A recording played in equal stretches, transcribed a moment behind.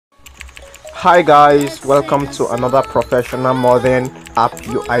Hi guys, welcome to another professional modern app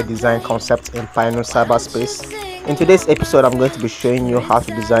UI design concept in PinusCyberspace. In today's episode, I'm going to be showing you how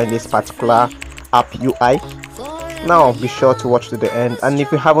to design this particular app UI. Now be sure to watch to the end, and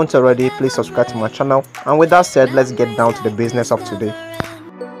if you haven't already, please subscribe to my channel. And with that said, let's get down to the business of today.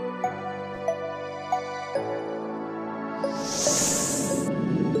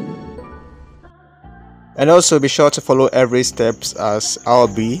 And also be sure to follow every steps as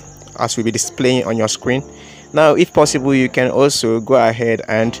we'll be displaying on your screen. Now, if possible, you can also go ahead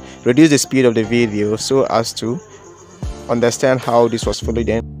and reduce the speed of the video so as to understand how this was followed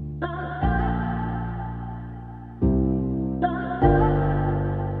in.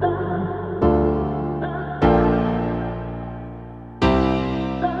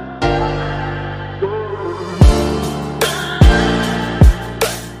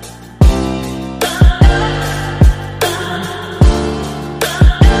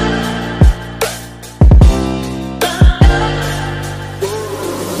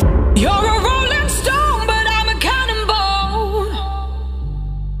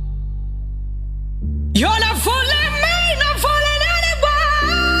 You're not fooling me, not fooling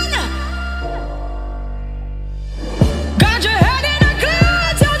anyone. Got your head in a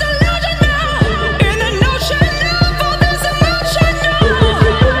cloud, so delusional. In the notion of all this emotion,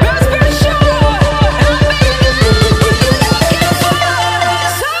 best be sure I'll be looking for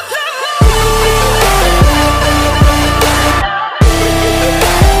something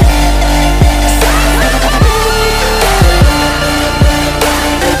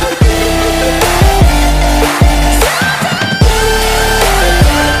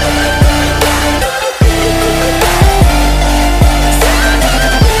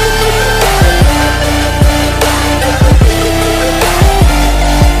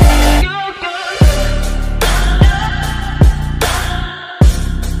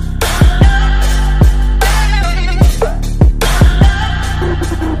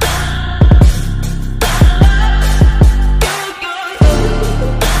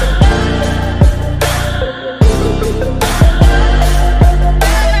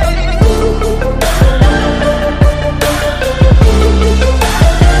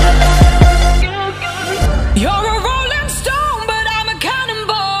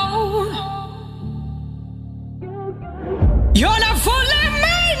You're not fooling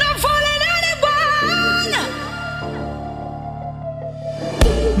me, not fooling anyone.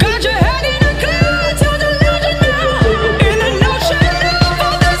 Got your head in a cloud, so delusional. In the notion of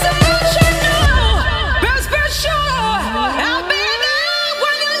all this emotion, best be sure I'll be there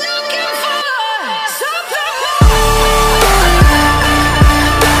when you're looking for something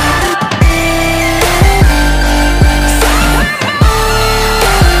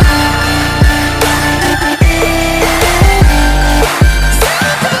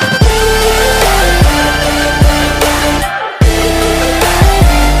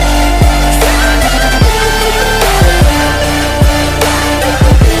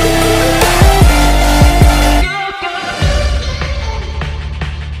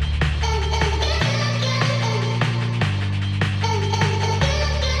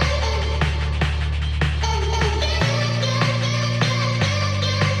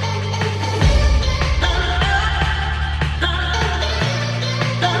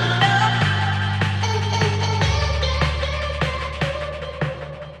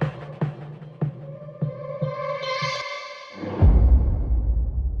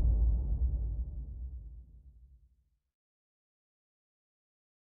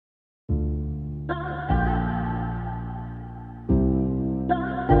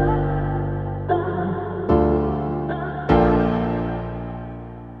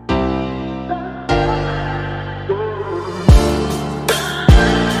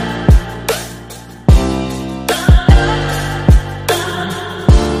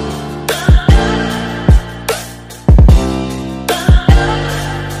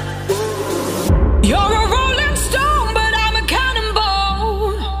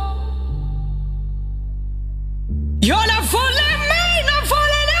You're not fooling me, not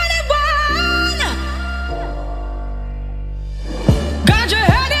fooling anyone. Got your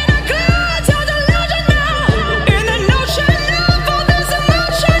head in a cloud, so delusional. In the notion of all this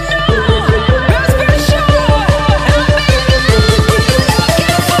emotion, best be sure I'll be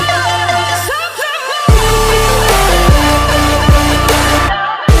looking for something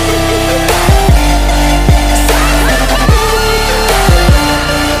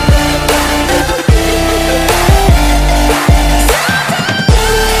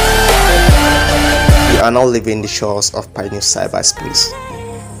We are now leaving the shores of PinusCyberspace.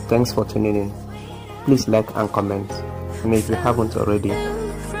 Thanks for tuning in. Please like and comment, and if you haven't already,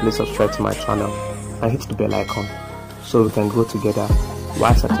 please subscribe to my channel and hit the bell icon so we can grow together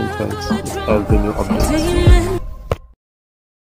while setting trends with every new update.